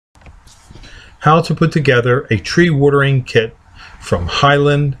how to put together a tree watering kit from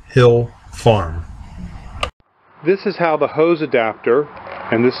Highland Hill Farm. This is how the hose adapter,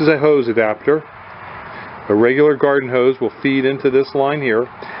 and this is a hose adapter, a regular garden hose will feed into this line here,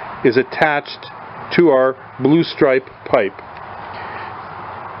 is attached to our blue stripe pipe.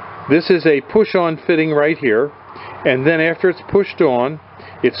 This is a push-on fitting right here, and then after it's pushed on,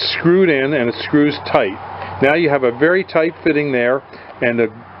 it's screwed in and it screws tight. Now you have a very tight fitting there, and the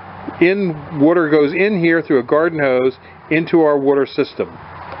water goes in here through a garden hose into our water system.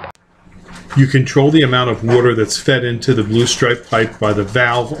 You control the amount of water that's fed into the blue stripe pipe by the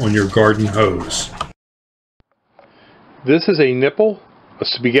valve on your garden hose. This is a nipple, a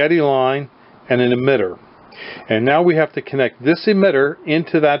spaghetti line, and an emitter. And now we have to connect this emitter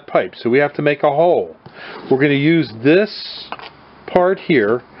into that pipe. So we have to make a hole. We're going to use this part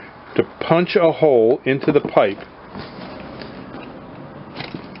here to punch a hole into the pipe.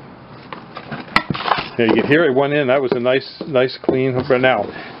 Now you can hear it went in. That was a nice clean hook. Now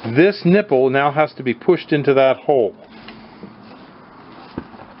this nipple now has to be pushed into that hole.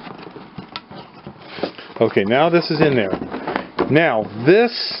 Okay, now this is in there. Now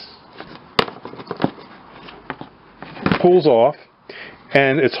this pulls off,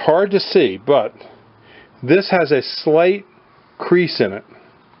 and it's hard to see, but this has a slight crease in it,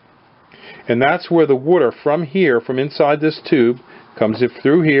 and that's where the water from here, from inside this tube, comes in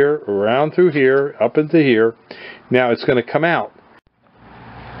through here, around through here, up into here. Now it's going to come out.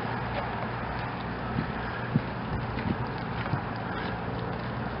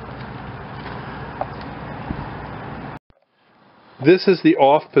 This is the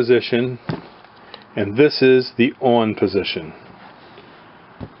off position, and this is the on position.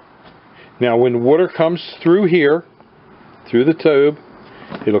 Now when water comes through here, through the tube,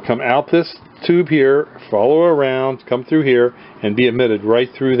 it'll come out this tube here, follow around, come through here, and be emitted right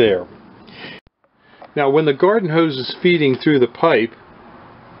through there. Now when the garden hose is feeding through the pipe,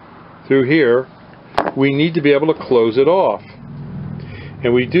 through here, we need to be able to close it off.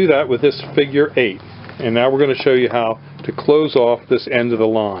 And we do that with this figure 8. And now we're going to show you how to close off this end of the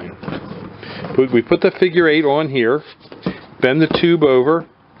line. We put the figure 8 on here, bend the tube over,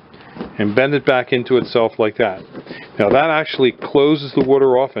 and bend it back into itself like that. Now that actually closes the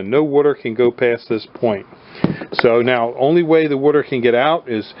water off, and no water can go past this point. So now only way the water can get out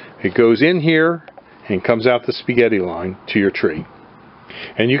is it goes in here and comes out the spaghetti line to your tree.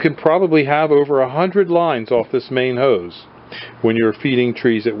 And you can probably have over 100 lines off this main hose when you're feeding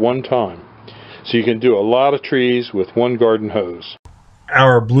trees at one time. So you can do a lot of trees with one garden hose.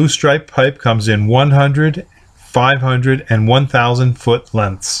 Our blue stripe pipe comes in 100, 500, and 1,000 foot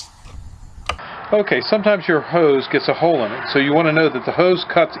lengths. Okay, sometimes your hose gets a hole in it, so you want to know that the hose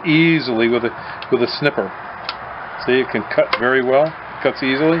cuts easily with a snipper. See, it can cut very well, cuts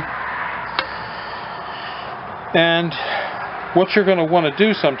easily. And what you're going to want to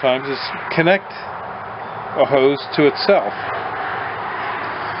do sometimes is connect a hose to itself.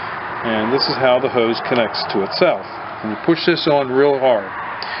 And this is how the hose connects to itself. And you push this on real hard.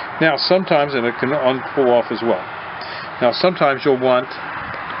 Now sometimes, and it can pull off as well. Now sometimes you'll want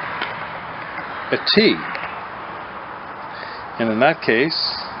a T. And in that case,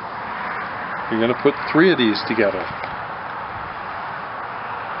 you're going to put 3 of these together.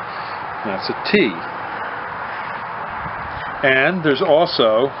 That's a T. And there's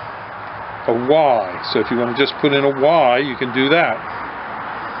also a Y. So if you want to just put in a Y, you can do that.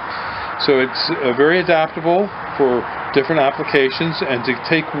 So it's very adaptable for different applications and to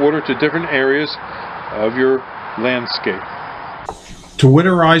take water to different areas of your landscape. To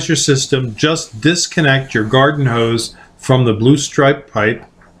winterize your system, just disconnect your garden hose from the blue stripe pipe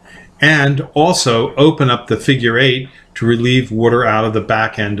and also open up the figure 8 to relieve water out of the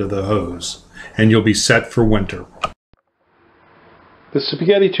back end of the hose, and you'll be set for winter. The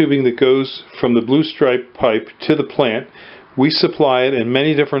spaghetti tubing that goes from the blue stripe pipe to the plant, we supply it in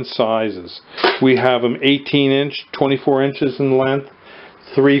many different sizes. We have them 18 inch, 24 inches in length,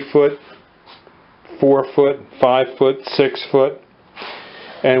 3 foot, 4 foot, 5 foot, 6 foot.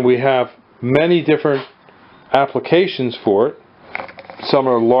 And we have many different applications for it. Some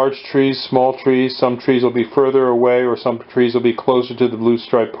are large trees, small trees, some trees will be further away, or some trees will be closer to the blue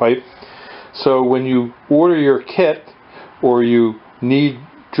stripe pipe. So when you order your kit or you need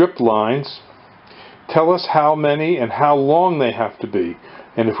drip lines, tell us how many and how long they have to be.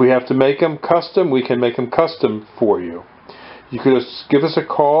 And if we have to make them custom, we can make them custom for you. You could just give us a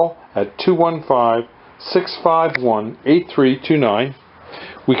call at 215-651-8329.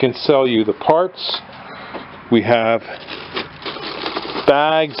 We can sell you the parts. We have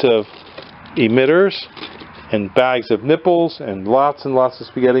bags of emitters and bags of nipples and lots of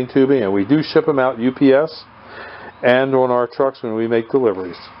spaghetti tubing, and we do ship them out UPS and on our trucks when we make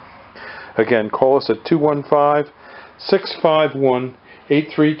deliveries. Again, call us at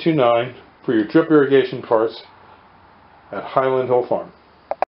 215-651-8329 for your drip irrigation parts at Highland Hill Farm.